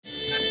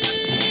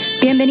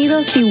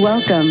Bienvenidos y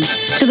welcome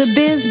to the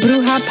Biz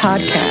Bruja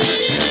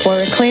podcast,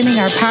 where we're claiming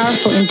our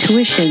powerful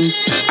intuition,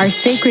 our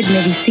sacred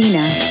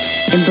medicina,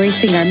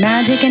 embracing our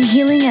magic and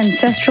healing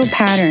ancestral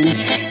patterns,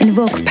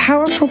 invoke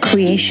powerful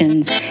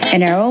creations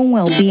in our own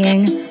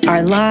well-being,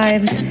 our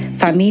lives,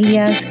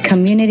 familias,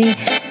 community,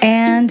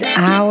 and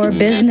our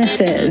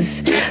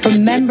businesses.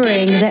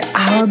 Remembering that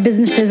our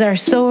businesses are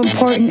so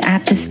important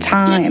at this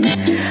time.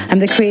 I'm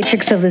the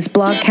creatrix of this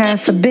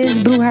blogcast, the Biz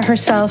Bruja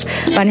herself,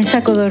 Vanessa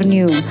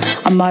Codorniu,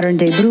 a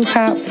modern-day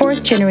bruja,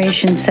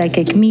 fourth-generation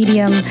psychic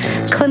medium,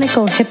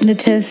 clinical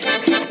hypnotist,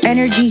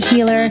 energy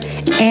healer,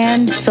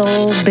 and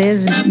soul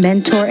biz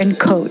mentor and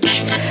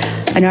coach.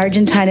 An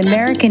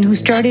Argentine-American who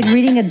started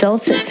reading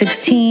adults at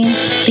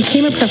 16,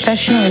 became a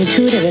professional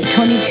intuitive at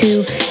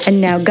 22,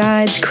 and now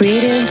guides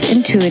creatives,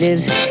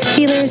 intuitives,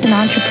 healers, and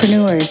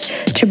entrepreneurs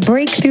to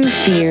break through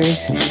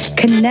fears,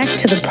 connect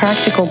to the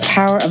practical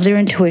power of their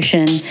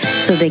intuition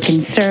so they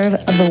can serve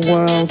the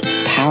world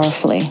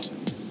powerfully.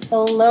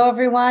 Hello,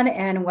 everyone,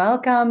 and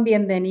welcome.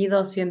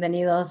 Bienvenidos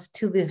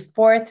to the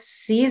fourth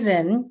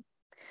season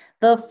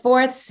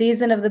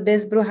of the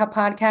Biz Bruja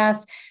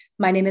podcast.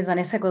 My name is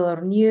Vanessa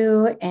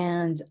Codorniu,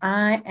 and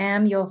I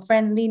am your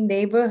friendly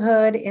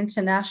neighborhood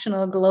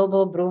international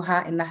global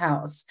bruja in the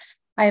house.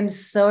 I am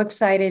so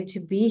excited to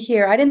be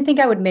here. I didn't think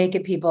I would make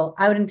it, people.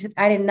 I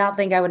did not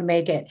think I would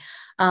make it.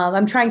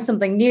 I'm trying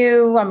something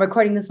new. I'm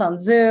recording this on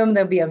Zoom.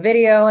 There'll be a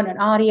video and an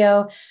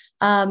audio.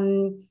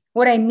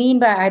 What I mean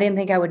by I didn't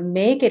think I would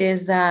make it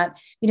is that,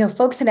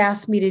 folks had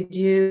asked me to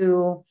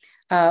do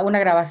una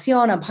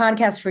grabación, a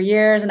podcast for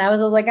years. And I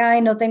was like, ay,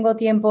 no tengo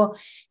tiempo.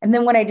 And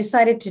then when I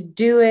decided to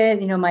do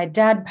it, my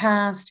dad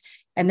passed,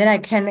 and then I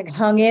kind of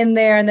hung in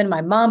there, and then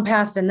my mom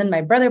passed, and then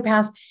my brother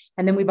passed,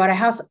 and then we bought a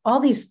house. All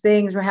these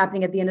things were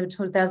happening at the end of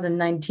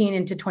 2019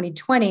 into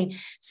 2020.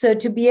 So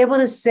to be able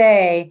to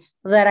say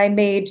that I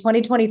made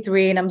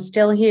 2023 and I'm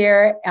still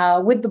here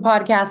with the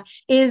podcast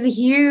is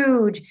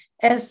huge,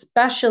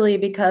 especially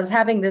because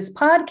having this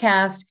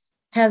podcast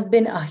has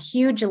been a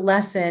huge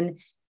lesson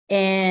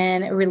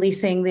in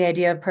releasing the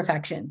idea of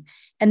perfection.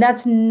 And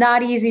that's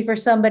not easy for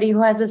somebody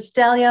who has a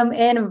stellium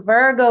in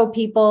Virgo,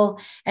 people.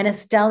 And a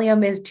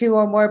stellium is 2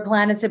 or more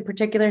planets in a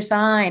particular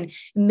sign. It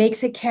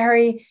makes it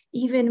carry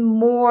even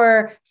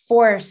more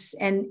force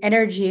and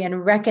energy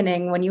and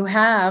reckoning when you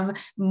have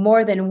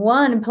more than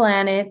one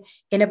planet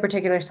in a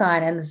particular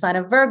sign. And the sign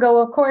of Virgo,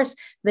 of course,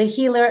 the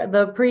healer,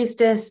 the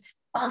priestess,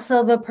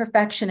 also the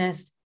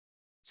perfectionist.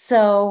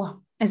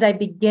 So as I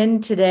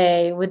begin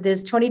today with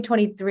this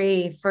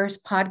 2023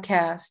 first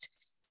podcast,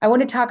 I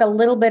want to talk a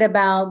little bit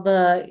about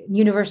the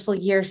universal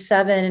year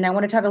 7, and I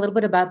want to talk a little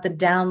bit about the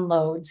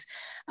downloads.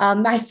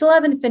 I still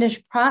haven't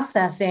finished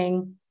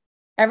processing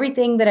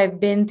everything that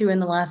I've been through in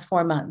the last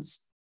 4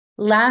 months.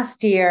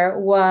 Last year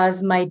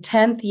was my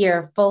 10th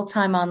year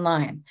full-time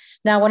online.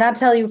 Now, when I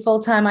tell you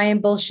full-time, I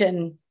ain't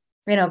bullshitting,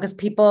 because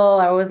people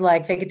are always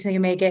like, fake it till you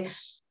make it.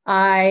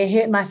 I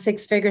hit my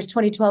 6 figures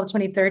 2012,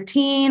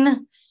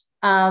 2013.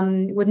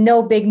 With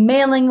no big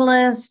mailing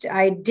list.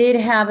 I did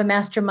have a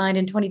mastermind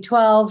in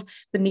 2012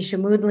 with Misha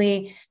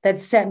Moodley that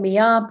set me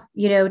up,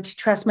 to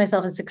trust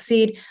myself and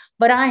succeed.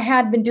 But I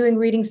had been doing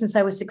readings since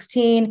I was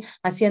 16,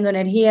 haciendo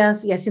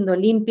energías y haciendo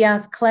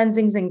limpias,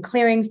 cleansings and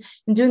clearings,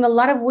 and doing a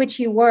lot of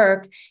witchy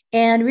work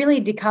and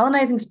really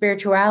decolonizing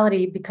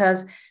spirituality,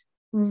 because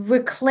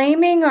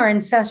reclaiming our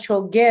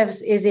ancestral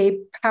gifts is a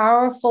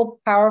powerful,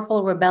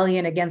 powerful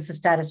rebellion against the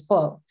status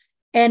quo.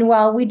 And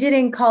while we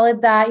didn't call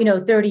it that,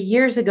 30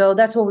 years ago,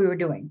 that's what we were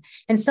doing.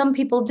 And some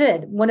people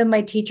did. One of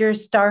my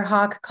teachers,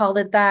 Starhawk, called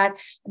it that.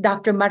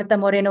 Dr. Marta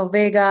Moreno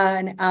Vega,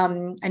 and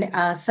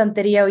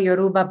Santeria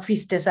Yoruba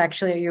priestess,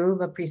 actually a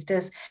Yoruba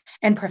priestess,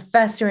 and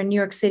professor in New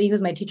York City, who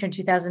was my teacher in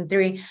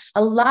 2003.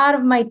 A lot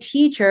of my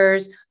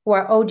teachers who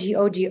are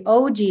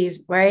OGs,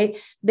 right?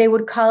 They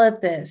would call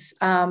it this.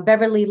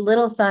 Beverly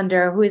Little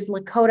Thunder, who is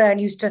Lakota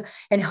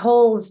and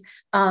holds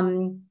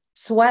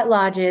sweat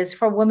lodges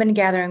for women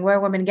gathering, where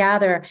women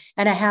gather.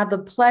 And I have the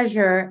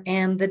pleasure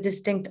and the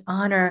distinct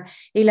honor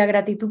y la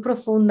gratitud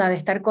profunda de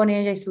estar con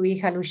ella y su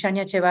hija,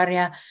 Luciana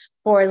Echevarria,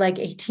 for like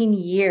 18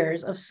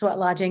 years of sweat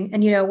lodging.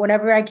 And,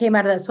 whenever I came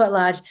out of that sweat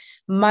lodge,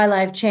 my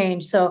life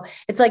changed. So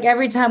it's like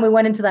every time we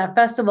went into that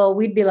festival,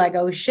 we'd be like,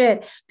 oh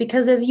shit,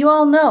 because as you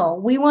all know,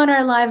 we want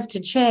our lives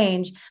to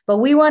change, but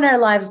we want our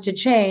lives to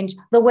change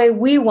the way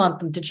we want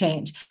them to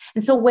change.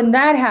 And so when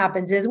that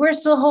happens is we're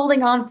still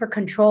holding on for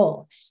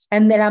control.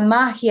 And de la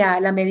magia,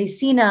 la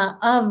medicina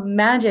of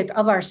magic,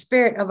 of our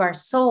spirit, of our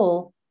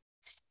soul,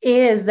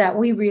 is that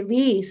we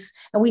release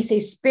and we say,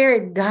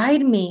 Spirit,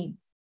 guide me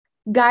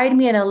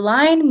and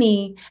align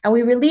me. And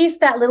we release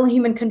that little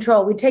human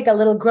control. We take a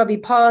little grubby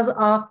paws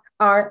off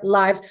our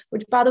lives,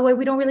 which, by the way,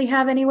 we don't really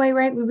have anyway,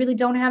 right? We really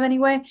don't have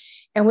anyway.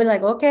 And we're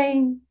like,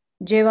 okay,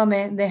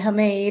 llévame,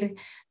 déjame ir.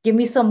 Give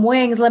me some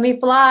wings. Let me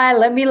fly.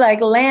 Let me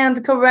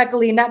land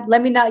correctly.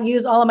 Let me not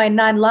use all of my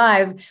 9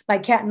 lives, my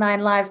cat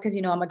 9 lives, because,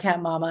 I'm a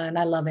cat mama and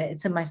I love it.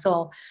 It's in my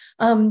soul.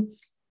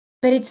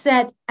 But it's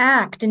that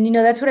act. And,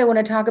 that's what I want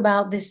to talk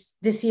about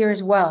this year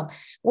as well.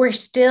 We're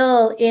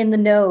still in the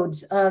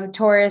nodes of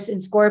Taurus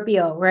and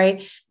Scorpio,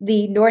 right?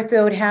 The North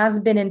Node has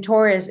been in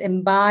Taurus,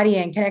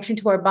 embodying connection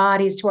to our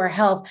bodies, to our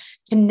health,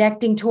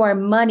 connecting to our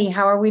money.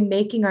 How are we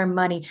making our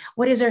money?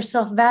 What is our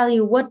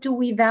self-value? What do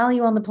we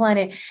value on the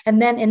planet?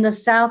 And then in the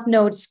South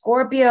Node,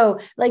 Scorpio,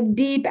 like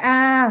deep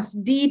ass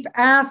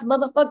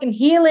motherfucking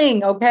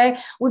healing, okay?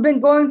 We've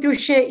been going through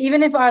shit.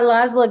 Even if our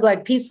lives look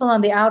like peaceful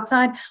on the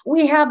outside,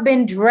 we have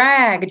been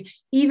dragged.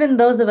 Even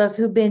those of us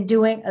who've been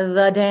doing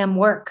the damn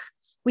work,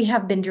 we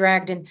have been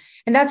dragged in.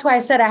 And that's why I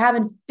said I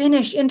haven't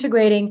finished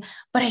integrating,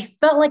 but I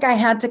felt like I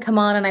had to come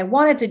on and I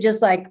wanted to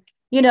just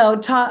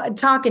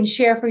talk and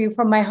share for you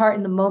from my heart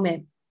in the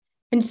moment.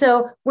 And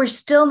so we're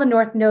still in the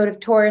North Node of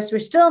Taurus. We're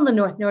still in the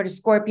North Node of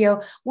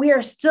Scorpio. We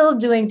are still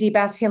doing deep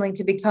ass healing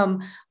to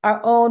become our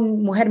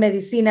own mujer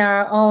medicina,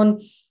 our own,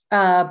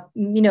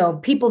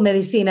 people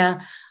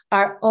medicina,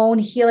 our own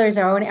healers,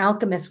 our own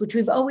alchemists, which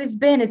we've always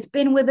been. It's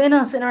been within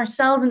us, in our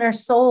cells, in our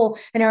soul,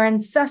 and our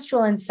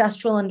ancestral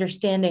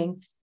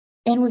understanding.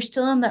 And we're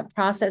still in that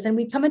process. And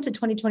we come into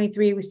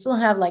 2023, we still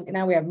have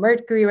now we have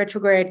Mercury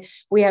retrograde.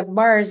 We have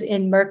Mars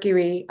in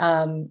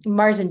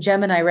Mars in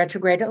Gemini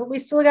retrograde. We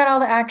still got all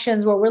the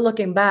actions where we're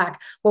looking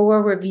back, where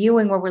we're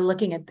reviewing, where we're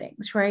looking at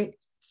things, right?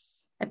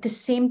 At the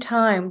same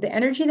time, the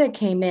energy that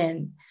came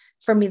in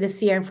for me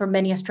this year and for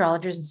many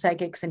astrologers and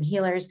psychics and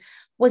healers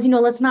was,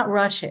 let's not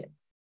rush it.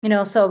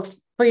 So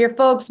for your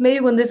folks, maybe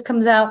when this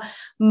comes out,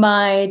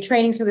 my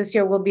trainings for this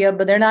year will be up,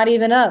 but they're not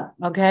even up.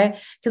 Okay.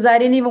 Because I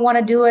didn't even want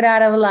to do it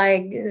out of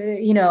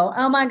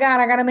oh my God,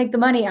 I got to make the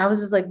money. I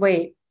was just like,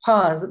 wait,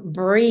 pause,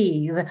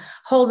 breathe,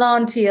 hold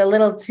on to your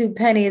little 2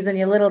 pennies and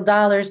your little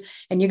dollars,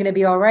 and you're going to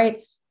be all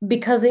right.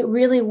 Because it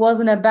really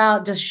wasn't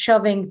about just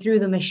shoving through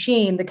the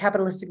machine, the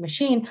capitalistic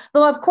machine.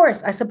 Though, of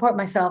course, I support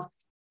myself.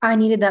 I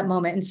needed that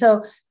moment. And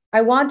so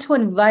I want to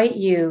invite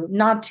you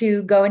not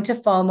to go into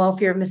FOMO,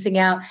 fear of missing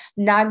out,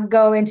 not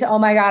go into, oh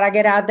my God, I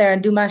get out there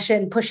and do my shit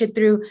and push it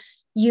through.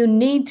 You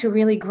need to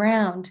really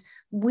ground.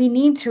 We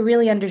need to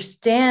really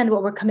understand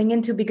what we're coming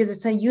into, because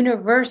it's a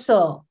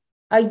universal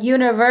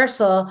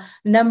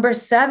number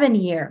 7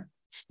 year.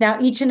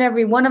 Now, each and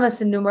every one of us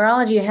in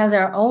numerology has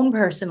our own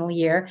personal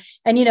year.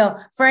 And,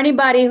 for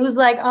anybody who's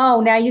like,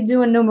 oh, now you're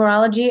doing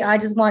numerology, I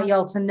just want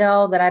y'all to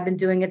know that I've been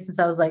doing it since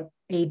I was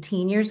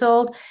 18 years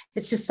old.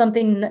 It's just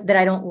something that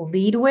I don't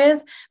lead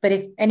with. But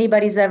if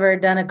anybody's ever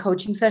done a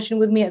coaching session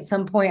with me, at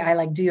some point,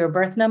 I do your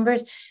birth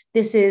numbers.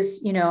 This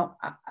is,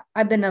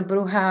 I've been a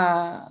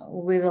bruja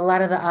with a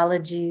lot of the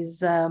ologies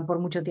por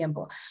mucho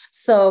tiempo.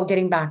 So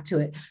getting back to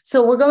it.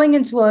 So we're going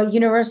into a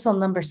universal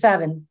number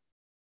 7.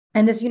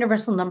 And this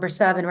universal number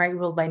 7, right,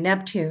 ruled by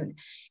Neptune,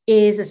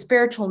 is a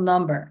spiritual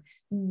number.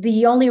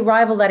 The only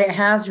rival that it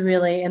has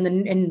really in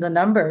the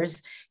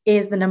numbers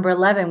is the number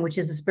 11, which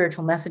is the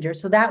spiritual messenger.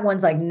 So that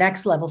one's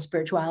next level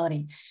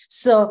spirituality.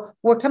 So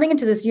we're coming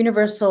into this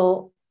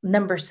universal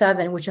number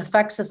 7, which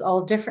affects us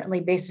all differently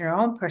based on our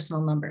own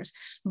personal numbers.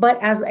 But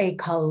as a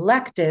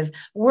collective,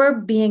 we're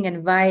being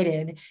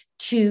invited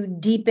to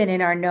deepen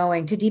in our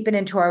knowing, to deepen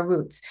into our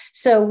roots.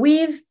 So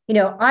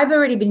I've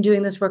already been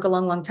doing this work a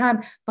long, long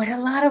time, but a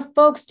lot of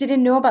folks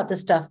didn't know about this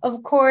stuff.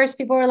 Of course,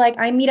 people were like,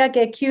 ay, mira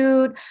que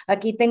cute.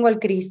 Aquí tengo el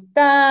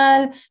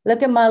cristal.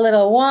 Look at my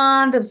little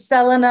wand of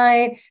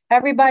selenite.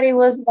 Everybody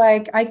was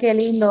like, ay, que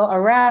lindo,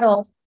 a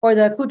rattle, or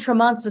the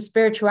accoutrements of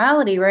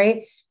spirituality,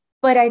 right?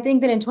 But I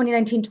think that in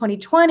 2019,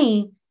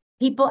 2020,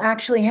 people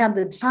actually had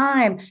the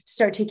time to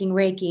start taking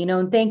Reiki,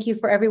 and thank you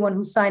for everyone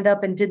who signed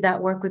up and did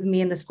that work with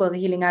me in the Escuela de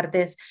Healing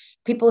Artes.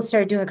 People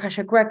started doing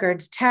Akashic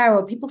Records,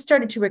 tarot. People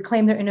started to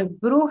reclaim their inner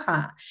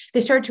bruja.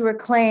 They started to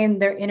reclaim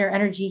their inner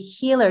energy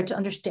healer to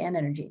understand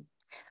energy.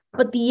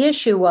 But the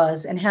issue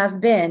was, and has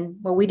been,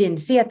 what we didn't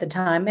see at the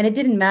time, and it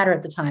didn't matter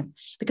at the time,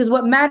 because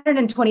what mattered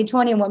in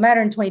 2020 and what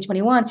mattered in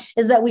 2021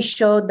 is that we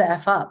showed the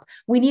F up.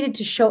 We needed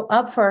to show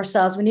up for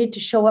ourselves. We needed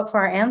to show up for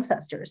our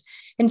ancestors.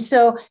 And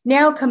so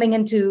now coming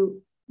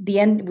into the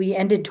end, we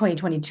ended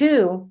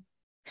 2022.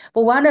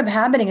 But what ended up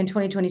happening in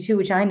 2022,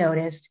 which I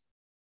noticed,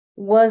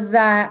 was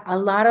that a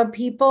lot of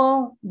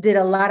people did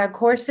a lot of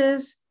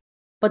courses,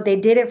 but they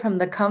did it from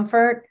the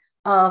comfort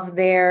of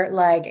their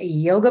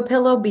yoga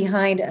pillow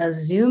behind a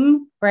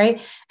Zoom,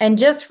 right? And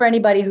just for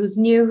anybody who's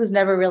new, who's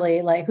never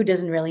really who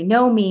doesn't really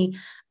know me,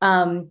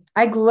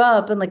 I grew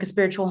up in a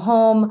spiritual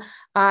home.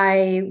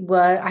 I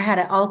had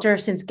an altar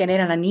since que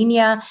era una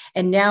niña,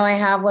 and now I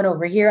have one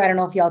over here. I don't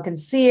know if y'all can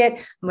see it.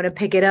 I'm going to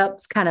pick it up.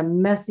 It's kind of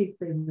messy,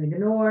 please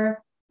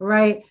ignore,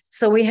 right?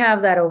 So we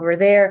have that over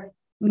there.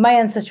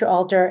 My ancestral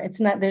altar,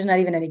 there's not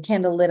even any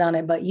candle lit on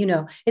it, but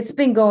it's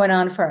been going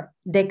on for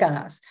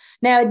décadas.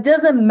 Now, it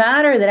doesn't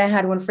matter that I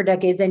had one for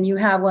decades and you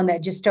have one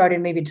that just started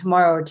maybe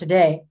tomorrow or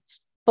today.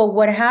 But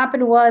what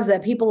happened was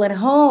that people at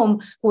home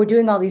who were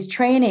doing all these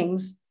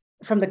trainings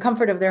from the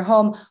comfort of their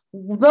home,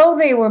 though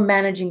they were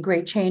managing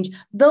great change,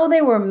 though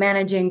they were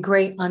managing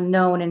great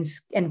unknown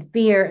and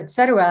fear,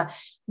 etc.,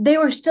 they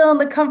were still in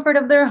the comfort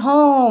of their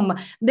home.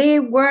 They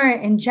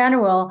weren't, in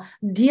general,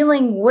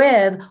 dealing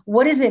with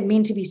what does it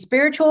mean to be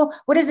spiritual?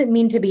 What does it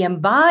mean to be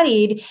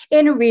embodied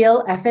in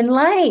real effing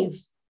life?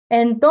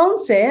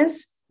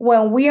 Entonces,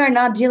 when we are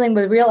not dealing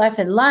with real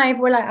effing life,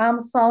 we're like,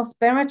 I'm so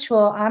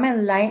spiritual. I'm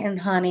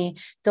enlightened, honey.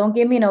 Don't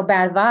give me no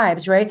bad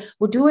vibes, right?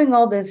 We're doing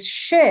all this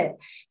shit.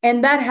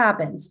 And that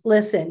happens.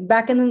 Listen,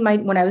 back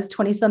when I was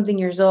 20 something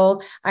years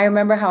old, I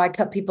remember how I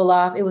cut people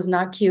off. It was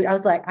not cute. I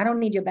was like, I don't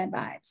need your bad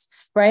vibes,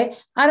 right?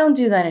 I don't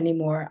do that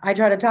anymore. I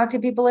try to talk to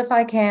people if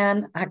I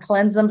can. I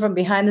cleanse them from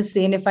behind the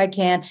scene if I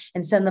can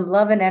and send them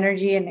love and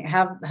energy and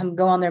have them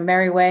go on their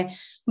merry way.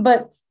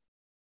 But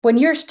when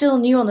you're still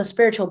new on the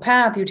spiritual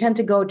path, you tend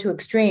to go to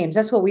extremes.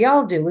 That's what we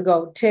all do. We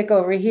go tick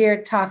over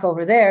here, talk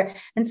over there.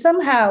 And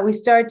somehow we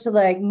start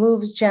to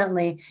move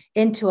gently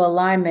into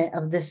alignment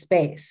of this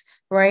space,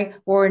 right?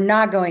 Where we're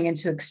not going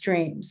into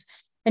extremes.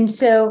 And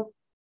so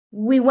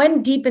we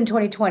went deep in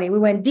 2020. We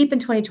went deep in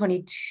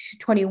 2020,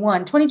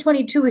 21.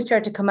 2022, we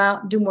started to come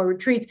out, do more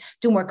retreats,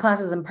 do more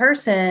classes in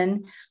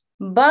person.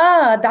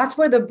 But that's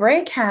where the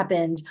break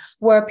happened,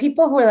 where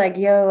people who are like,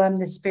 yo, I'm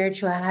the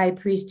spiritual high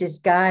priestess,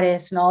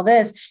 goddess, and all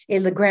this,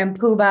 el gran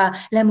puba,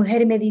 la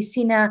mujer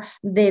medicina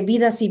de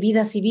vidas y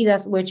vidas y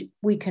vidas, which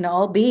we can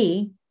all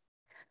be.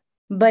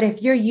 But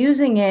if you're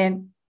using it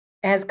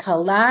as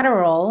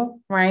collateral,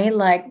 right?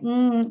 Like,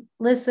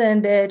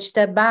 listen, bitch,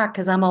 step back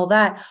because I'm all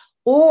that.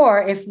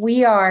 Or if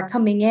we are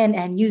coming in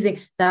and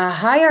using the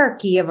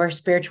hierarchy of our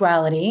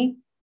spirituality,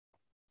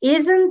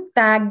 isn't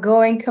that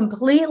going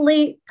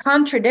completely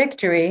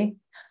contradictory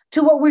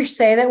to what we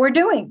say that we're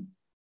doing?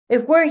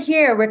 If we're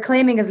here, we're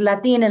claiming as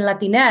Latin and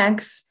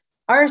Latinx,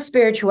 our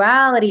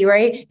spirituality,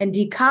 right? And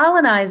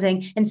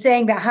decolonizing and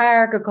saying that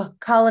hierarchical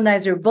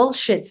colonizer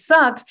bullshit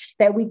sucks,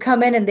 that we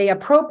come in and they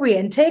appropriate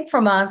and take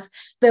from us,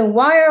 then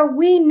why are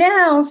we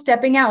now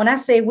stepping out? And I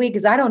say we,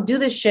 because I don't do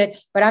this shit,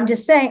 but I'm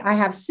just saying I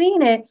have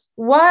seen it.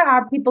 Why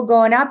are people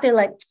going out there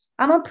like,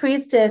 I'm a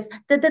priestess,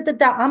 I'm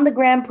the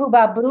grand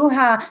puba,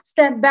 bruja,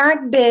 step back,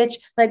 bitch.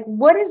 Like,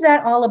 what is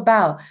that all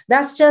about?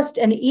 That's just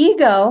an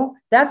ego.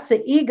 That's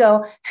the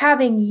ego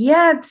having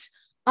yet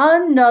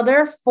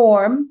another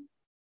form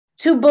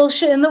to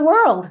bullshit in the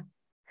world.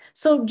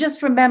 So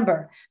just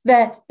remember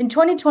that in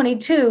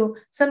 2022,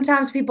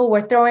 sometimes people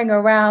were throwing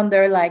around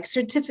their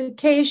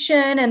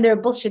certification and their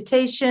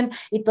bullshitation,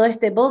 y todo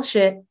este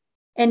bullshit.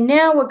 And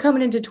now we're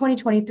coming into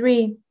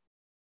 2023.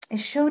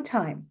 It's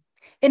showtime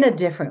in a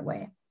different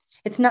way.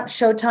 It's not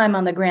showtime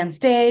on the grand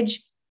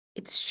stage.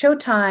 It's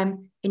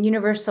showtime in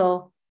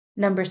universal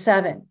number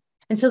 7.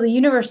 And so the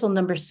universal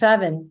number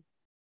 7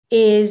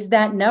 is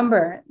that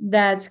number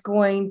that's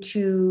going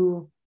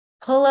to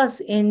pull us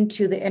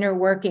into the inner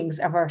workings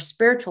of our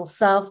spiritual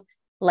self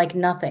like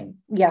nothing.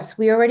 Yes,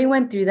 we already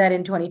went through that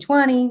in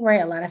 2020,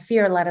 right? A lot of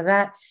fear, a lot of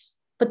that.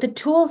 But the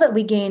tools that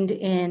we gained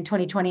in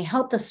 2020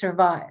 helped us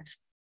survive,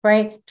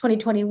 right?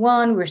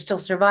 2021, we're still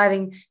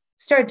surviving,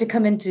 started to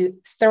come into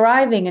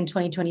thriving in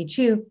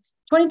 2022.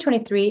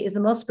 2023 is the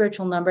most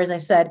spiritual number. As I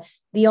said,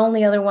 the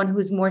only other one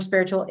who's more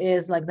spiritual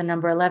is like the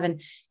number 11.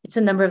 It's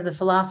the number of the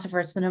philosopher.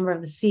 It's the number of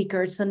the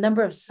seeker. It's the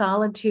number of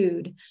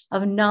solitude,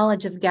 of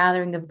knowledge, of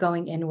gathering, of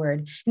going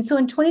inward. And so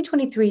in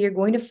 2023, you're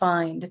going to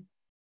find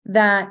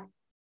that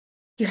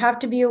you have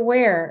to be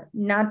aware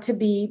not to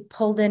be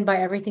pulled in by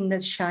everything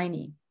that's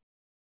shiny.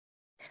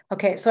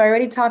 Okay, so I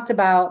already talked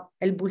about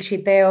el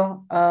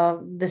bullshiteo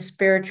of the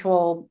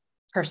spiritual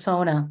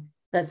persona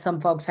that some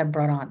folks have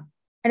brought on.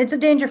 And it's a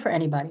danger for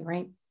anybody,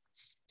 right?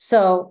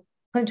 So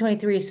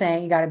 2023 is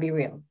saying you got to be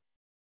real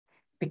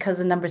because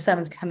the number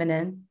 7 is coming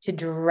in to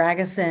drag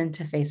us in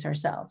to face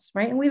ourselves,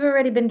 right? And we've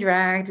already been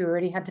dragged. We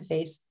already had to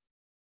face.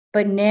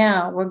 But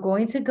now we're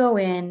going to go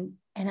in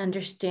and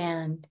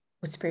understand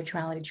what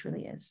spirituality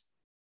truly is.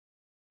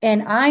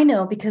 And I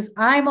know because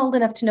I'm old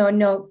enough to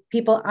know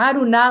people, I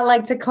do not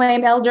like to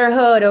claim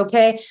elderhood,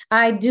 okay?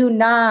 I do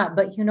not.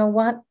 But you know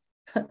what?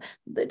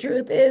 The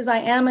truth is I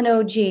am an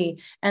OG.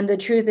 And the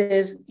truth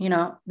is,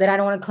 that I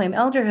don't want to claim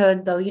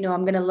elderhood, though,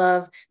 I'm going to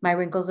love my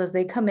wrinkles as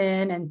they come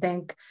in and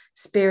thank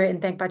spirit and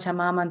thank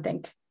Pachamama and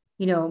thank,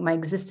 my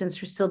existence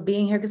for still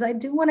being here because I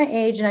do want to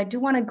age and I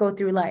do want to go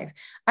through life.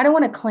 I don't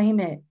want to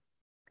claim it.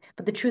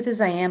 But the truth is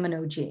I am an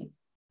OG.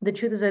 The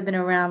truth is I've been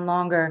around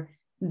longer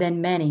than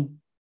many.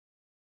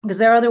 Because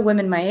there are other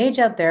women my age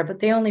out there, but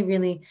they only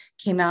really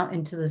came out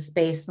into the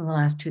space in the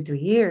last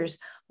 2-3 years,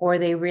 or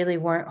they really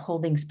weren't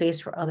holding space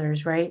for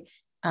others, right?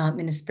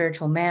 In a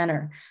spiritual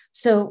manner.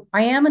 So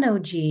I am an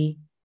OG.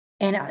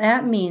 And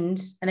that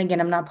means, and again,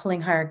 I'm not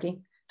pulling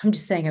hierarchy. I'm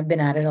just saying I've been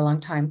at it a long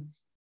time.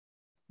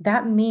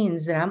 That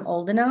means that I'm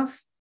old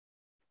enough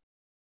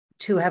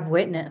to have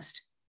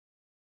witnessed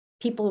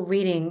people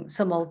reading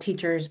some old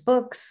teacher's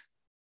books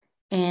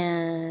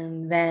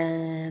and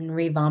then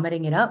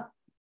re-vomiting it up.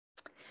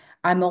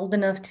 I'm old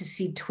enough to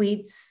see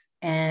tweets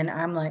and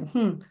I'm like,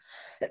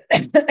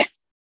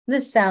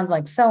 this sounds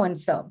like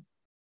so-and-so,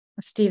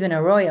 Stephen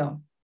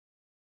Arroyo.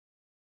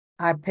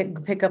 I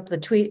pick up the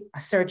tweet, I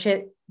search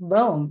it,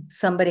 boom,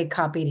 somebody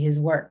copied his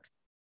work.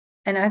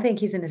 And I think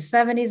he's in his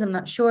 70s. I'm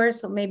not sure.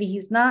 So maybe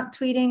he's not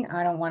tweeting.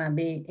 I don't want to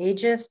be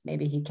ageist.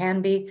 Maybe he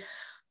can be.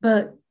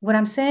 But what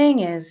I'm saying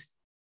is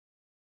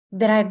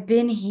that I've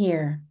been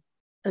here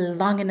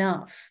long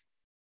enough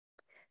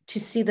to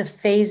see the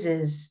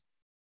phases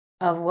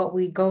of what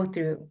we go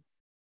through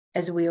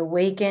as we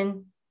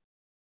awaken,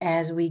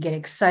 as we get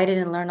excited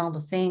and learn all the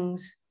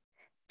things,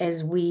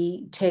 as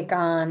we take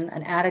on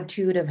an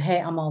attitude of, hey,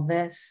 I'm all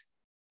this.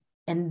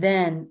 And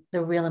then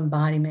the real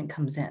embodiment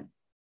comes in.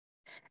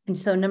 And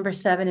so number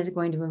 7 is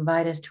going to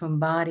invite us to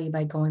embody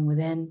by going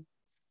within.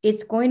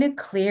 It's going to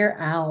clear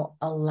out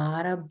a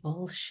lot of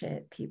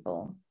bullshit,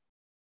 people.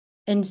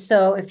 And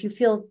so if you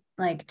feel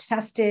like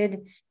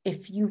tested,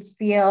 if you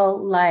feel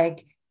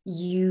like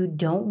you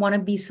don't want to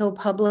be so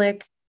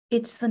public,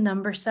 it's the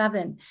number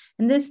 7.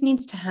 And this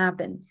needs to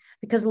happen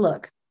because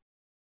look,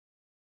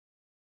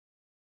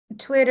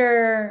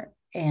 Twitter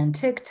and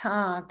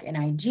TikTok and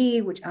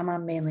IG, which I'm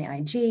on mainly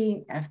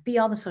IG,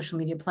 FB, all the social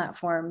media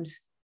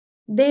platforms,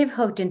 they've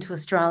hooked into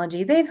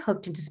astrology. They've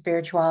hooked into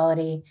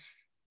spirituality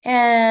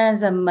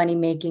as a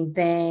money-making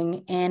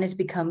thing. And it's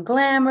become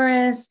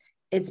glamorous.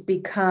 It's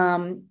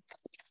become,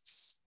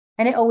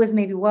 and it always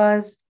maybe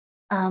was.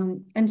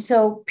 And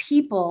so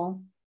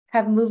people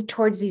have moved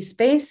towards these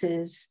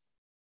spaces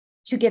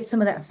to get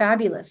some of that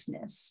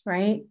fabulousness,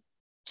 right?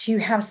 To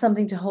have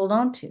something to hold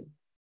on to.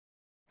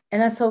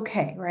 And that's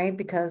okay, right?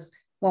 Because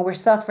when we're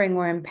suffering,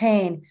 we're in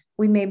pain,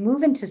 we may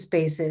move into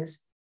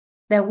spaces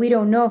that we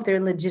don't know if they're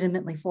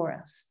legitimately for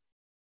us.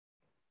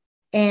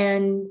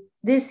 And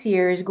this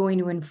year is going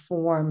to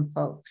inform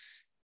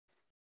folks.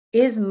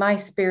 Is my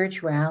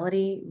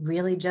spirituality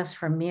really just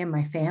for me and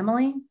my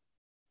family?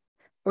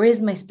 Or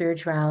is my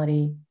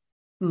spirituality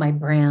my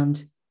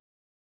brand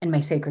and my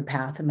sacred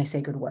path and my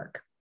sacred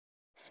work?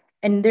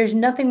 And there's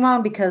nothing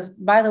wrong because,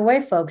 by the way,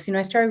 folks,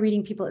 I started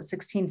reading people at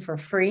 16 for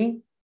free.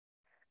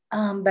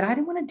 But I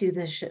didn't want to do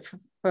this shit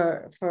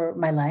for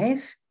my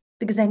life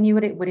because I knew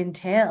what it would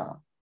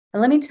entail.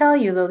 And let me tell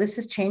you, though, this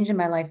has changed in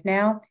my life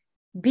now.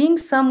 Being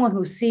someone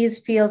who sees,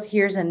 feels,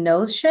 hears, and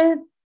knows shit,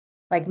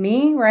 like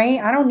me, right?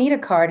 I don't need a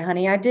card,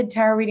 honey. I did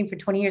tarot reading for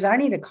 20 years. I don't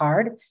need a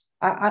card.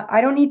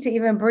 I don't need to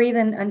even breathe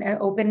and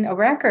open a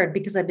record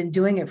because I've been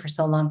doing it for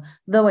so long,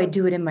 though I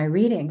do it in my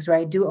readings,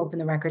 right? I do open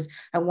the records.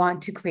 I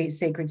want to create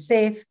sacred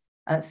safe,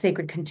 a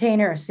sacred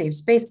container, a safe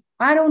space.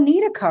 I don't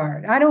need a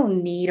card. I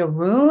don't need a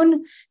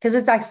rune because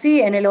it's like,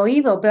 see, en el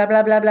oído, blah,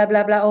 blah, blah, blah,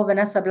 blah, blah, oh,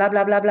 Vanessa, blah,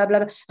 blah, blah, blah,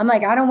 blah. I'm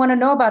like, I don't want to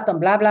know about them,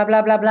 blah, blah,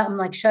 blah, blah, blah. I'm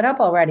like, shut up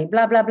already,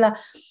 blah, blah, blah.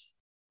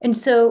 And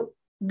so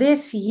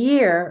this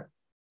year,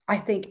 I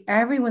think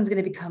everyone's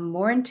going to become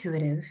more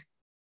intuitive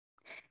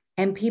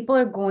and people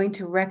are going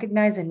to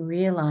recognize and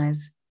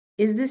realize,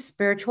 is this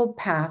spiritual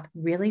path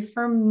really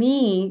for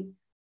me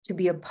to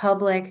be a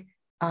public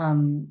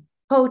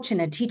coach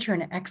and a teacher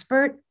and an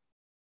expert?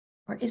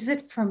 Or is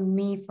it for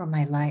me, for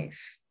my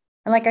life?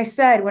 And like I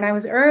said, when I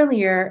was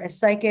earlier a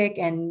psychic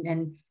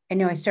and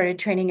I started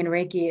training in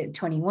Reiki at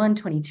 21,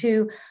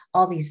 22,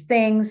 all these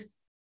things.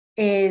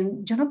 Yo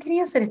no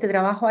quería hacer este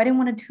trabajo. I didn't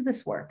want to do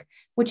this work,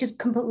 which is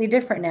completely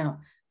different now.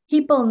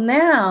 People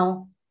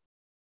now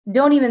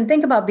don't even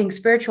think about being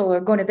spiritual or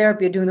going to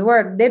therapy or doing the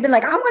work. They've been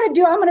like, I'm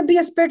going to be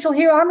a spiritual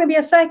hero. I'm going to be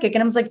a psychic.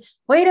 And I was like,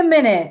 wait a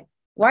minute.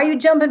 Why are you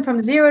jumping from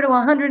 0 to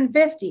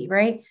 150,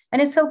 right? And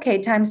it's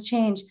okay. Times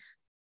change.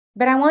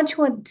 But I want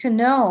you to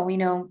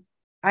know,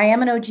 I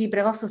am an OG, but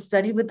I've also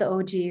studied with the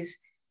OGs.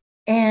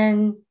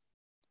 And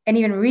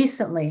even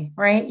recently,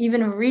 right?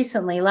 Even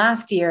recently,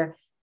 last year,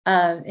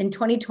 in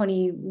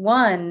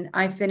 2021,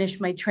 I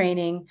finished my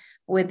training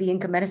with the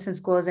Inca Medicine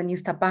Schools in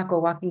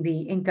Yustapaco, walking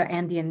the Inca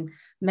Andean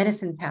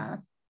medicine path.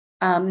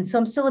 And so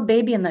I'm still a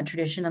baby in that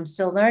tradition. I'm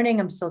still learning,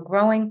 I'm still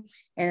growing,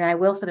 and I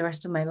will for the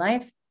rest of my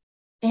life.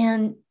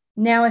 And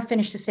now I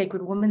finished the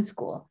Sacred Women's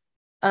School.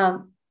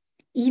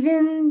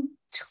 Even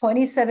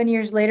 27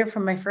 years later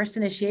from my first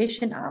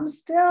initiation, I'm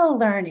still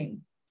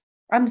learning.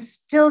 I'm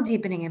still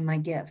deepening in my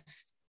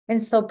gifts.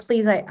 And so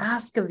please, I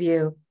ask of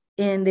you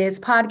in this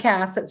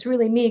podcast, that's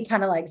really me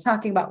kind of like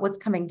talking about what's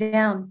coming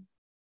down,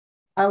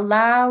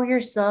 allow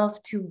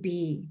yourself to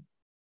be.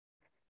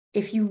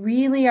 If you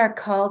really are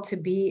called to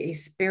be a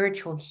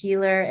spiritual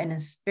healer and a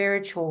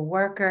spiritual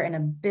worker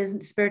and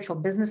a spiritual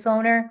business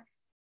owner,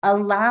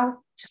 allow it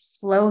to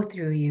flow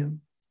through you.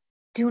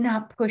 Do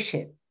not push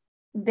it.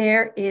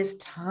 There is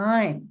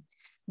time.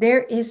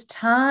 There is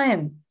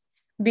time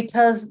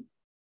because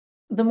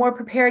the more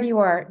prepared you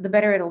are, the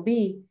better it'll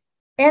be.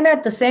 And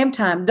at the same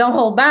time, don't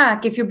hold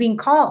back if you're being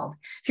called.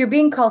 If you're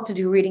being called to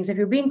do readings, if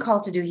you're being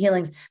called to do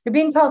healings, if you're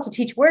being called to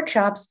teach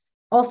workshops,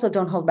 also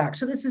don't hold back.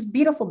 So this is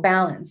beautiful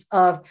balance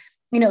of,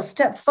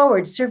 step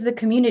forward, serve the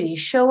community,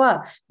 show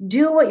up,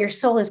 do what your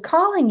soul is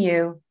calling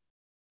you.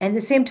 And at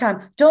the same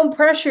time, don't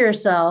pressure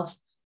yourself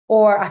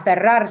or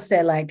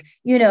aferrarse, like,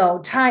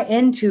 tie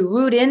into,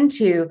 root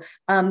into,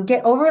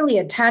 get overly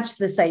attached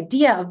to this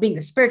idea of being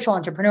the spiritual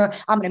entrepreneur.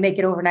 I'm going to make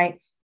it overnight.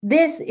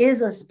 This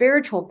is a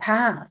spiritual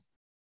path.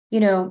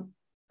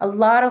 A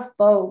lot of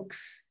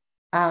folks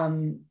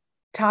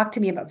talk to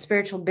me about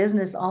spiritual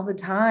business all the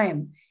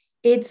time.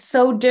 It's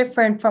so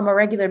different from a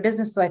regular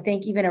business. So I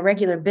think even a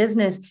regular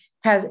business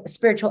has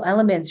spiritual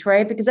elements,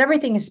 right? Because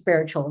everything is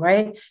spiritual,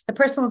 right? The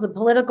personal is the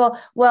political.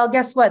 Well,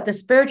 guess what? The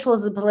spiritual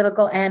is the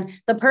political and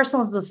the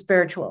personal is the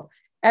spiritual.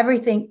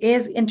 Everything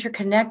is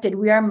interconnected.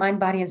 We are mind,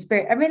 body, and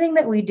spirit. Everything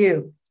that we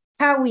do,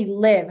 how we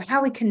live,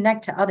 how we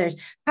connect to others,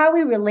 how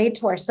we relate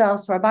to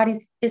ourselves, to our bodies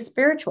is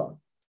spiritual.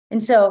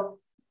 And so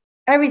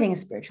everything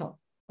is spiritual.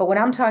 But what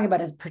I'm talking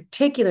about is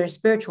particular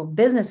spiritual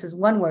business is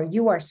one where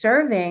you are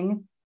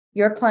serving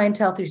your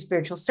clientele through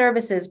spiritual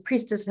services,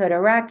 priestesshood,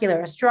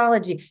 oracular,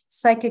 astrology,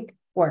 psychic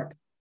work.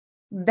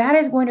 That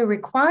is going to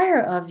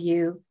require of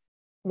you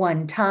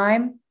 1,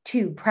 time,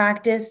 2,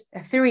 practice,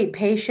 3,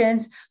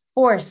 patience,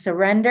 4,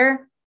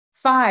 surrender,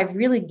 5,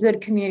 really good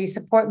community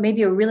support,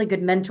 maybe a really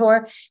good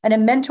mentor, and a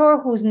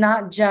mentor who's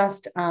not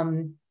just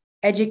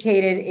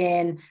educated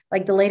in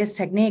like the latest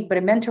technique, but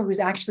a mentor who's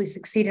actually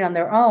succeeded on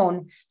their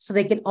own, so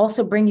they can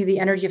also bring you the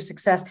energy of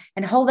success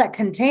and hold that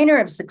container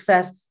of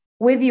success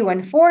with you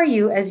and for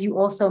you as you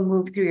also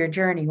move through your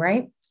journey,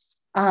 right?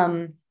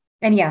 And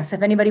yes,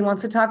 if anybody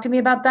wants to talk to me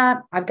about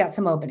that, I've got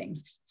some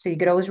openings. So you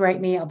could always write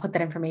me. I'll put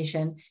that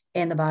information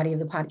in the body of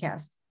the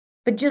podcast.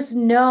 But just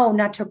know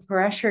not to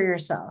pressure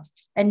yourself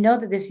and know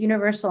that this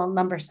universal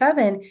number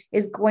 7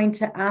 is going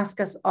to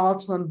ask us all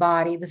to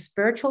embody the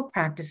spiritual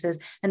practices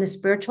and the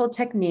spiritual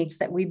techniques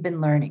that we've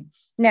been learning.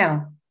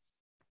 Now,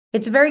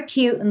 it's very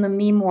cute in the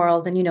meme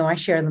world, and I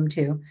share them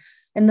too,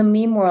 in the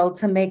meme world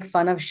to make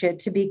fun of shit,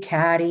 to be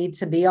catty,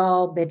 to be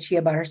all bitchy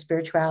about our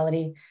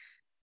spirituality.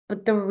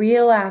 But the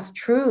real ass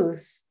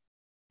truth,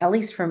 at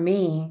least for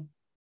me,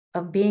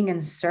 of being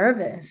in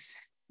service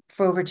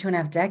for over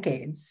 2.5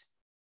 decades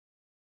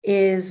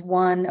is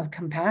one of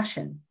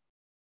compassion.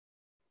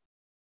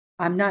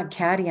 I'm not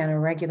catty on a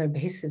regular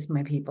basis,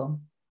 my people.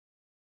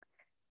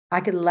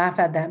 I could laugh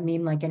at that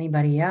meme like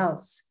anybody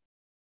else,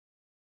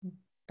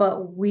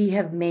 but we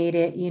have made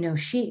it,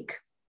 chic.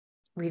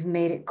 We've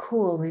made it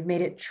cool. We've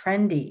made it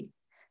trendy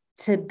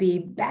to be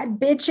bad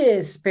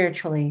bitches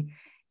spiritually.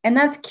 And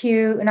that's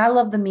cute. And I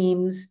love the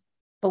memes.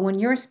 But when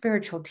you're a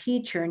spiritual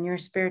teacher and you're a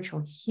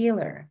spiritual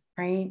healer,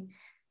 right?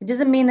 It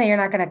doesn't mean that you're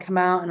not going to come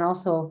out and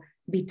also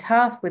be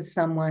tough with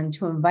someone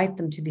to invite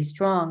them to be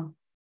strong.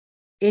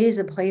 It is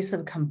a place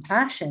of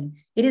compassion.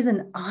 It is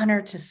an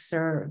honor to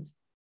serve.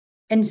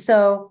 And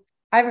so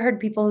I've heard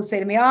people who say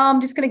to me, oh,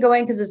 I'm just going to go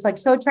in because it's like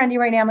so trendy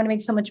right now. I'm going to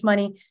make so much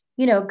money.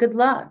 Good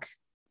luck.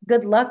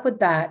 Good luck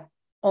with that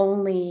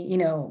only,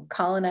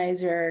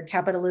 colonizer,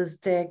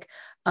 capitalistic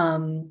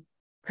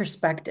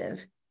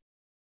perspective.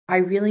 I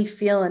really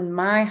feel in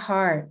my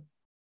heart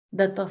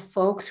that the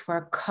folks who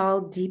are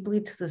called deeply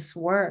to this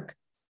work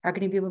are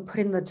going to be able to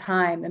put in the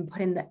time and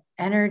put in the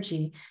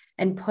energy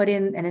and put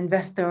in and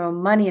invest their own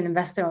money and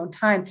invest their own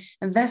time,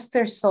 invest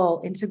their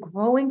soul into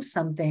growing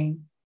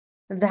something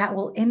that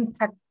will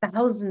impact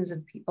thousands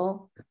of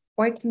people,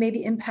 or it can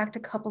maybe impact a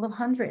couple of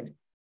hundred.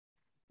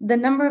 The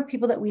number of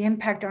people that we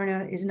impact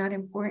is not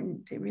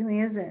important. It really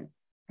isn't.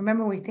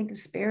 Remember, when we think of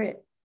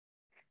spirit,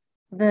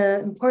 the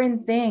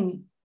important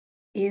thing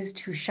is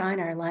to shine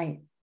our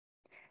light,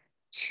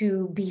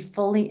 to be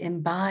fully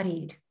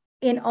embodied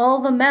in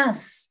all the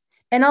mess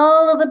and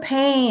all of the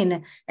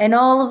pain and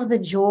all of the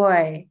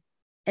joy,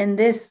 and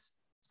this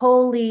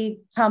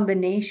holy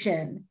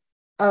combination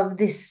of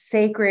this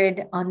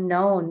sacred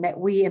unknown that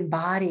we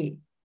embody,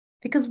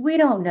 because we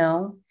don't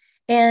know.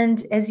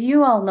 And as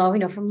you all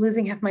know, from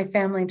losing half my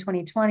family in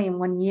 2020 in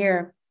 1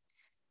 year,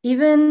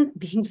 even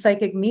being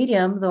psychic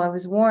medium, though I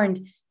was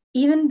warned,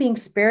 even being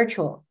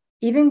spiritual,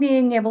 even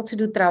being able to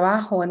do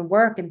trabajo and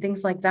work and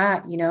things like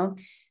that,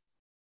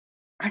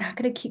 are not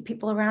going to keep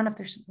people around if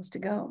they're supposed to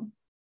go.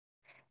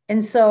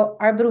 And so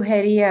our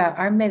brujeria,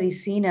 our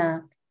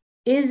medicina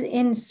is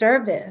in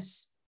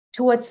service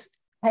to what's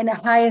in the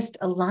highest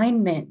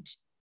alignment,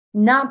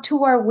 not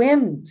to our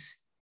whims.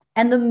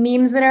 And the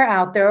memes that are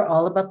out there are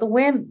all about the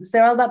whims.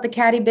 They're all about the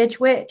catty bitch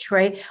witch,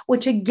 right?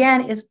 Which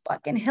again is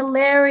fucking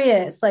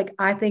hilarious. Like,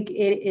 I think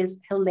it is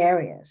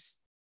hilarious.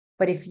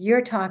 But if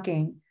you're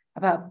talking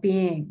about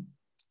being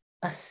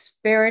a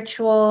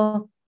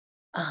spiritual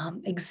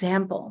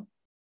example,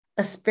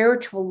 a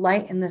spiritual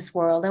light in this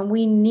world, and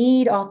we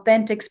need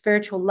authentic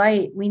spiritual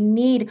light, we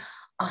need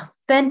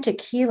authentic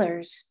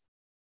healers.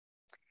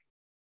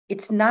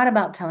 It's not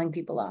about telling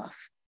people off.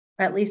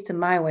 At least in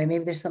my way.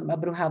 Maybe there's some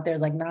bruja out there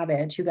is like, nah,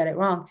 bitch, you got it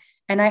wrong.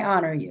 And I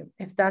honor you.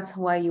 If that's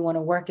why you want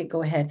to work it,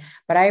 go ahead.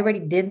 But I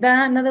already did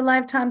that in other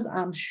lifetimes.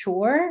 I'm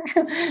sure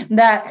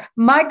that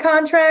my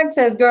contract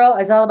says, girl,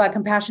 it's all about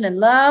compassion and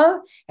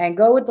love, and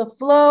go with the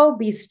flow,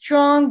 be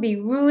strong, be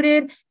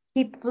rooted,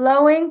 keep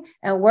flowing,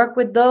 and work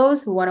with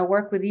those who want to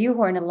work with you,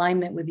 who are in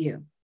alignment with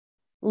you.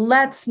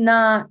 Let's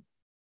not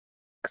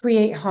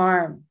create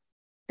harm.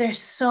 There's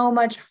so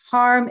much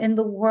harm in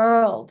the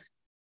world.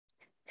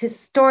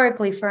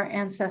 Historically, for our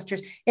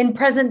ancestors, in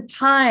present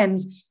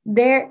times,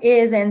 there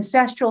is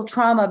ancestral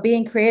trauma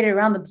being created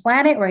around the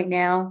planet right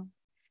now.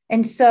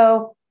 And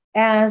so,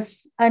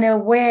 as an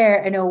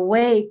aware and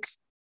awake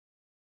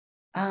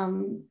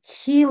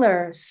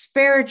healer,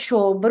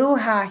 spiritual,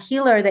 bruja,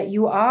 healer that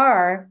you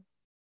are,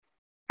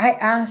 I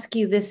ask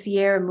you this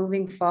year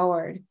moving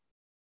forward,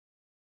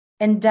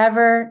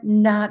 endeavor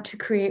not to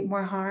create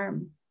more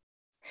harm.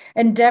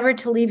 Endeavor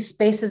to leave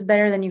spaces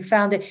better than you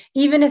found it,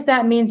 even if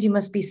that means you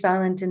must be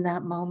silent in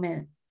that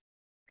moment.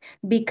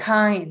 Be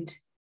kind,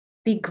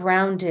 be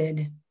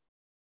grounded,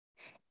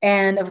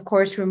 and of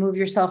course, remove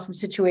yourself from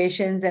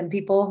situations and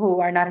people who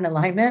are not in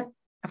alignment,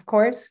 of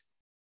course.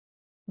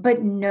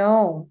 But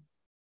know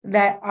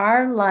that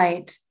our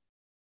light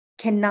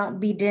cannot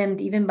be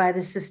dimmed even by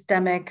the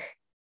systemic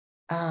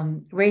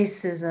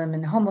racism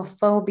and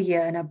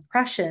homophobia and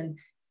oppression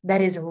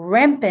that is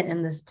rampant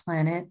in this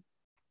planet.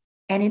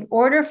 And in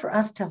order for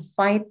us to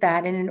fight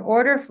that, and in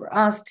order for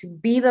us to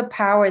be the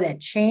power that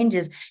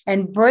changes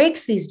and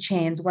breaks these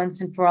chains once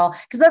and for all,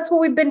 because that's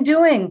what we've been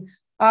doing.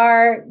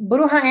 Our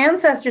Buruja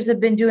ancestors have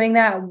been doing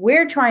that.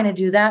 We're trying to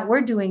do that.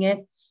 We're doing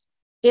it.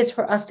 It's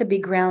for us to be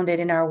grounded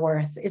in our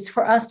worth. It's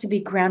for us to be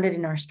grounded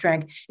in our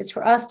strength. It's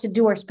for us to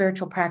do our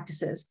spiritual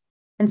practices.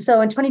 And so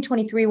in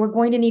 2023, we're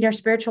going to need our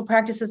spiritual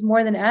practices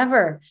more than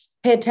ever.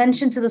 Pay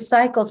attention to the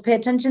cycles, pay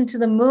attention to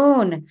the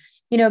moon,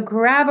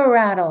 grab a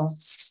rattle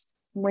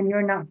when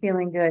you're not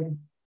feeling good.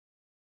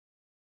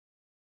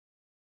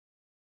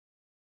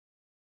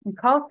 And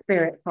call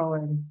spirit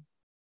forward.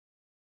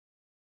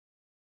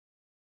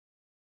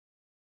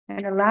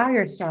 And allow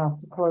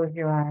yourself to close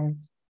your eyes.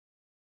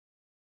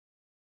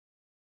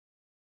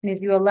 And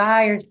if you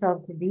allow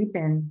yourself to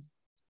deepen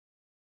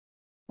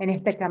en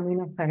este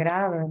camino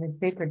sagrado, the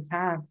sacred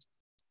path,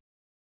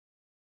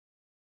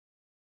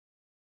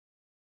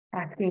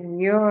 asking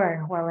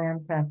your well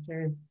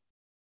ancestors,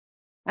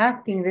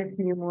 asking this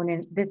new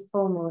moon, this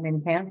full moon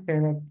in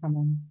Cancer that's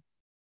coming,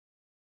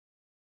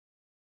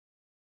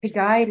 to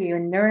guide you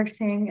in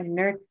nourishing and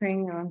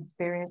nurturing your own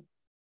spirit,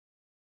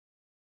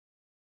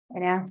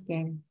 and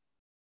asking,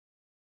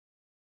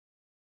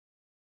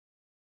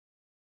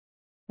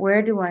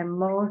 where do I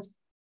most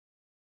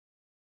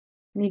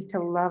need to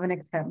love and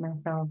accept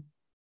myself?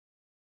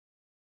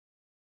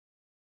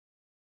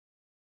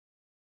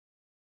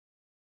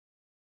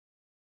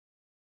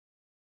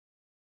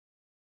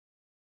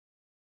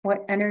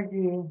 What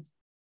energy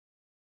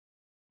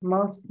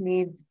most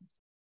needs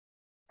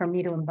for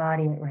me to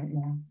embody it right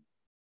now?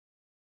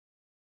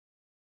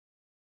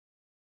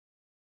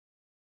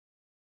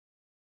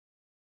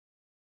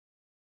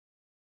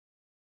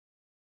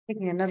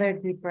 Taking another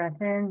deep breath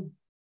in.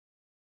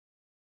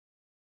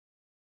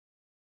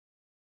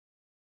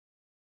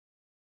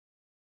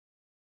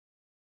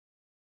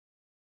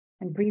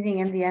 And breathing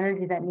in the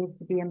energy that needs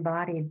to be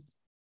embodied.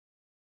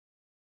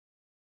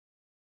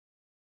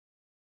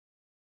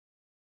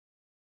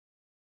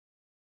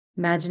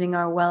 Imagining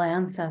our well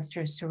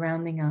ancestors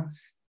surrounding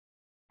us.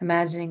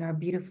 Imagining our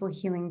beautiful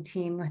healing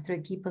team, nuestro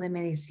equipo de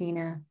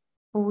medicina,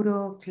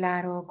 puro,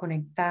 claro,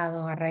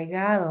 conectado,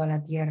 arraigado a la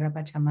tierra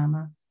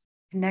Pachamama,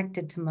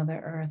 connected to Mother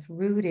Earth,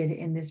 rooted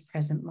in this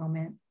present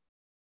moment,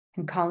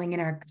 and calling in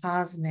our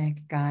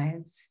cosmic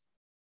guides.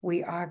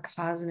 We are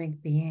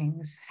cosmic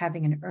beings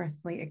having an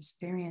earthly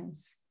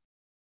experience.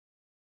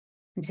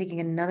 And taking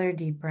another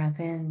deep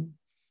breath in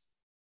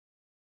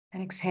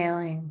and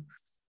exhaling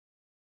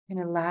and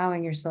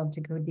allowing yourself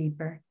to go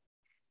deeper,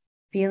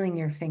 feeling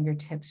your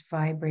fingertips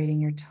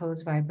vibrating, your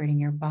toes vibrating,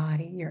 your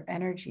body, your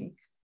energy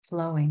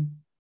flowing,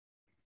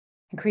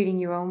 and creating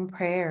your own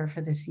prayer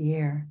for this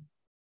year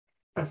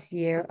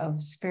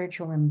of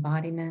spiritual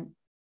embodiment,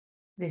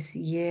 this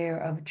year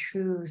of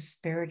true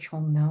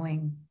spiritual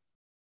knowing.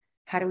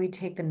 How do we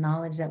take the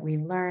knowledge that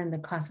we've learned, the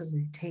classes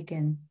we've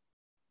taken,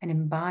 and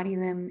embody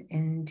them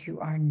into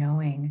our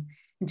knowing,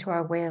 into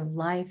our way of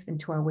life,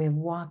 into our way of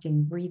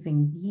walking,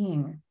 breathing,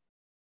 being?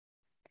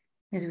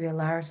 As we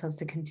allow ourselves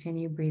to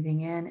continue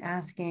breathing in,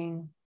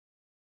 asking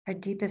our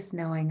deepest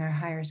knowing, our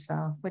higher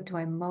self, what do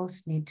I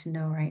most need to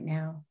know right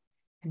now?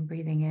 And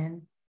breathing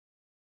in.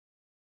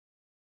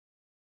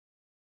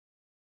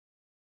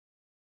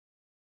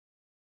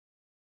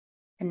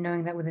 And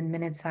knowing that within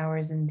minutes,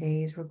 hours, and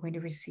days, we're going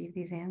to receive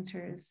these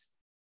answers.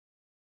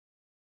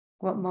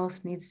 What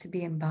most needs to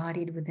be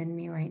embodied within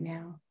me right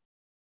now?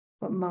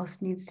 What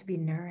most needs to be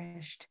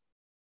nourished?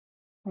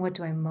 What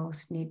do I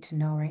most need to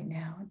know right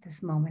now at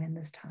this moment in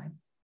this time?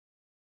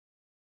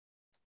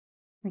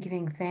 And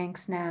giving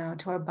thanks now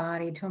to our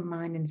body, to our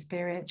mind and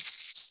spirit,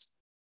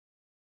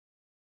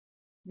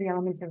 the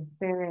elements of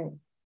spirit,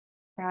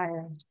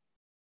 fire,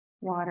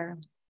 water,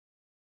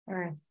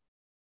 earth,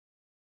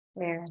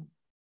 air,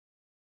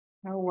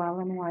 our well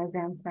and wise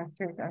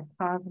ancestors, our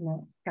cosmic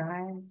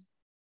guides.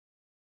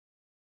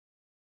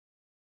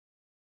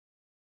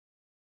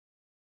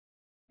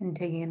 And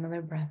taking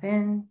another breath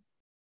in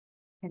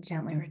and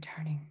gently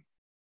returning.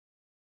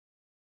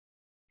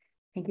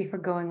 Thank you for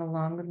going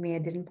along with me. I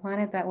didn't plan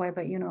it that way,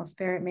 but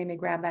Spirit made me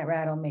grab that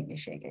rattle, make me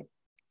shake it.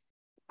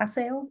 I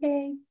say,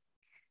 okay.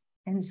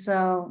 And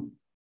so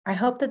I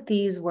hope that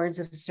these words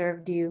have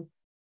served you.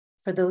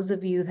 For those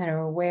of you that are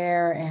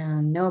aware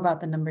and know about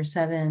the number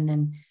 7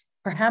 and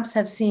perhaps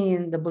have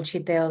seen the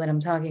Bullshiteo that I'm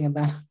talking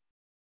about,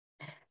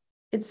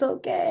 It's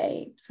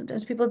okay.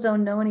 Sometimes people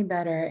don't know any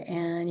better.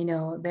 And, you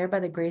know, there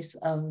by the grace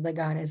of the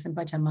goddess and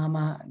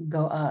Pachamama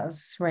go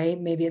us, right?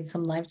 Maybe it's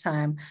some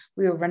lifetime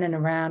we were running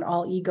around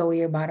all ego-y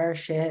about our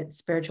shit,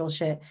 spiritual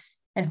shit.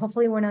 And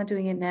hopefully we're not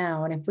doing it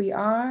now. And if we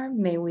are,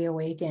 may we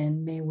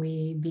awaken, may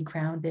we be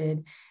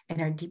grounded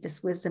in our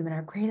deepest wisdom and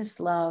our greatest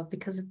love,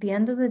 because at the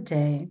end of the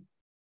day,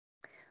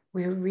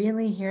 we're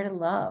really here to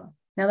love.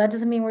 Now, that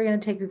doesn't mean we're going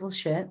to take people's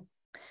shit.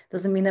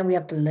 Doesn't mean that we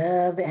have to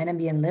love the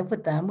enemy and live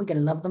with them. We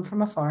can love them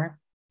from afar.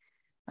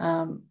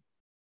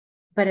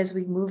 But as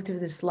we move through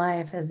this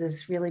life as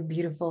this really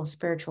beautiful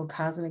spiritual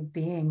cosmic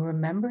being,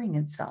 remembering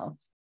itself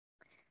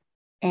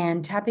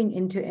and tapping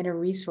into inner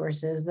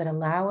resources that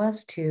allow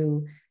us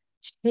to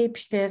shape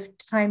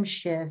shift,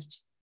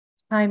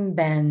 time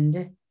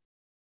bend,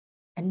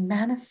 and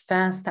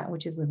manifest that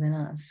which is within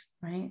us,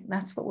 right?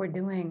 That's what we're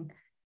doing.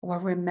 We're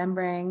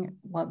remembering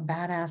what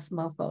badass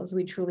mofos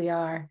we truly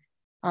are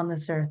on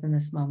this earth in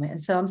this moment.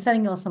 And so I'm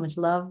sending you all so much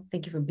love.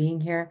 Thank you for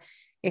being here.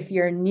 If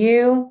you're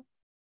new,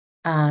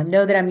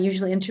 know that I'm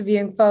usually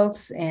interviewing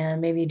folks and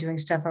maybe doing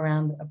stuff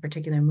around a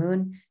particular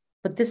moon.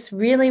 But this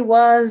really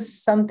was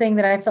something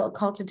that I felt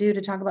called to do,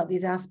 to talk about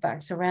these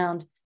aspects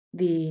around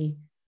the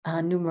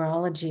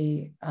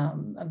numerology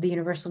of the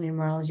universal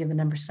numerology of the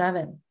number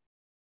 7,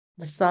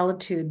 the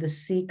solitude, the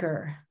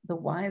seeker, the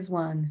wise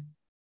one,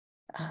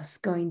 us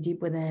going deep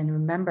within.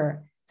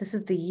 Remember, this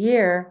is the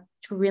year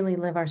to really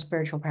live our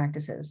spiritual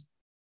practices.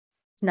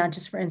 It's not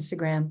just for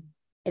Instagram.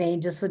 It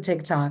ain't just for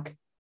TikTok.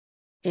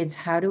 It's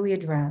how do we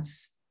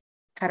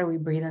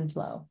breathe and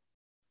flow?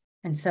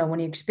 And so when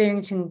you're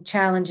experiencing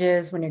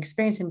challenges, when you're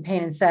experiencing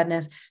pain and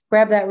sadness,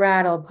 grab that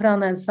rattle, put on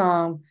that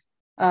song,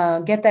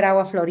 get that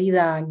agua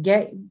florida,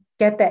 get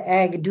the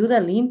egg, do the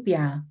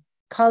limpia,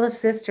 call a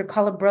sister,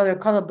 call a brother,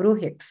 call a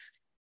brujix,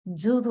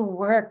 do the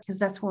work, because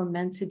that's what we're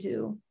meant to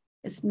do.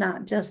 It's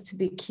not just to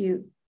be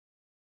cute.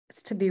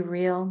 It's to be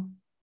real.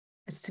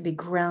 It's to be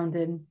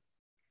grounded.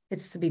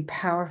 It's to be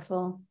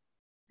powerful.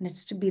 And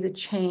it's to be the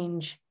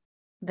change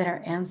that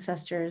our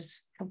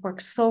ancestors have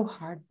worked so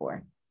hard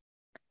for.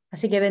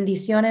 Así que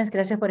bendiciones.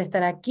 Gracias por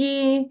estar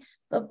aquí.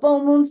 The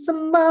full moon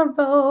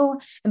tomorrow.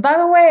 And by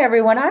the way,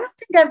 everyone, I don't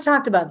think I've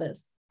talked about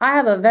this. I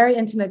have a very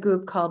intimate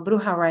group called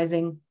Bruja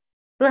Rising.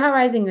 Bruja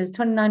Rising is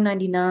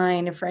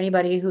 $29.99 for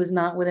anybody who's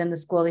not within the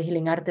School of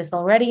Healing Artes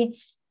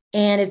already.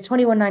 And it's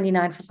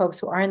 $21.99 for folks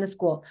who are in the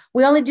school.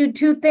 We only do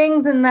 2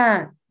 things in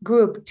that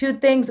group, 2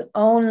 things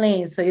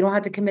only, so you don't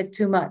have to commit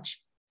too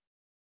much.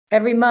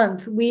 Every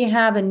month, we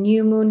have a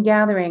new moon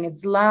gathering.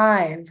 It's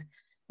live.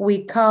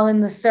 We call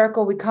in the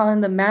circle, we call in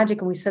the magic,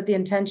 and we set the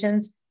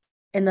intentions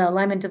in the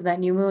alignment of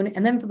that new moon.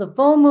 And then for the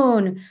full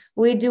moon,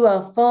 we do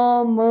a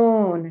full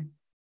moon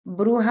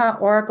Bruja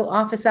Oracle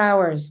office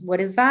hours.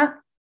 What is that?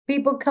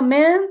 People come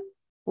in,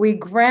 we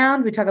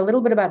ground, we talk a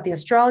little bit about the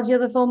astrology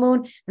of the full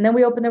moon, and then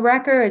we open the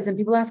records and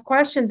people ask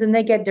questions and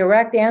they get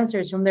direct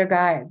answers from their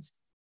guides.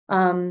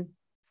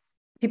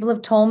 People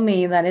have told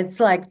me that it's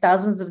like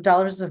thousands of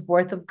dollars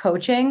worth of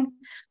coaching,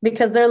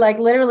 because they're like,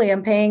 literally,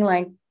 I'm paying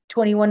like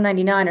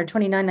 $21.99 or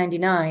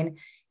 $29.99.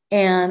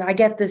 And I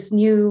get this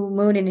new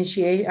moon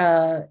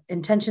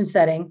intention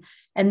setting.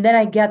 And then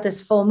I get this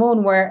full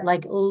moon where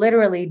like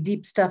literally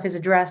deep stuff is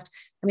addressed.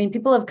 I mean,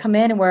 people have come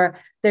in where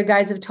their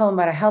guides have told them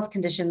about a health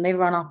condition. They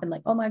run off and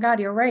like, oh my God,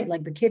 you're right.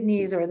 Like the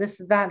kidneys or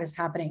this, that is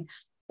happening.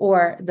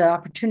 Or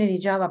the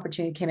job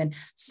opportunity came in.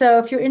 So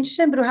if you're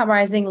interested in Bruja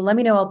Rising, let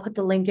me know. I'll put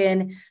the link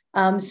in.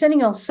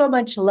 Sending you all so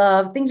much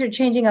love. Things are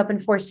changing up in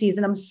 4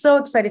 seasons. I'm so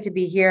excited to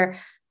be here.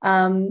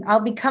 I'll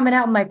be coming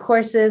out in my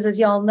courses. As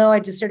y'all know, I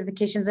do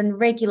certifications in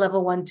Reiki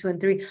level 1, 2,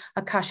 and 3,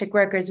 Akashic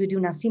Records. We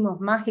do Nacimos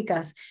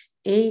Mágicas,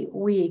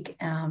 8-week,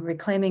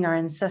 reclaiming our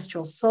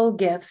ancestral soul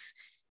gifts.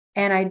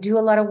 And I do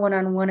a lot of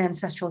one-on-one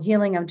ancestral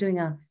healing. I'm doing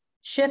a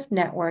Shift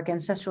Network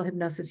ancestral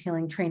hypnosis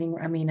healing training.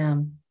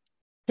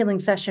 Healing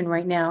session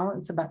right now.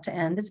 It's about to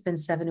end. It's been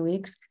 7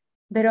 weeks,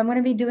 but I'm going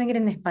to be doing it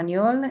in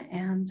Espanol,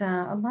 and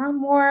a lot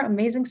more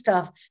amazing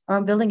stuff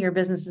around building your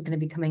business is going to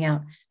be coming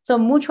out. So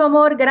mucho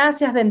amor,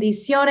 gracias,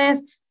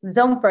 bendiciones.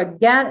 Don't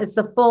forget, it's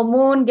the full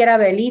moon. Get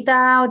a velita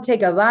out,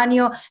 take a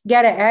baño,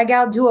 get an egg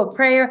out, do a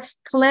prayer,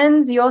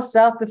 cleanse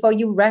yourself before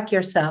you wreck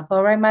yourself.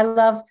 All right, my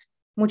loves.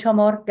 Mucho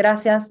amor,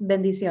 gracias,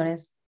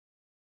 bendiciones.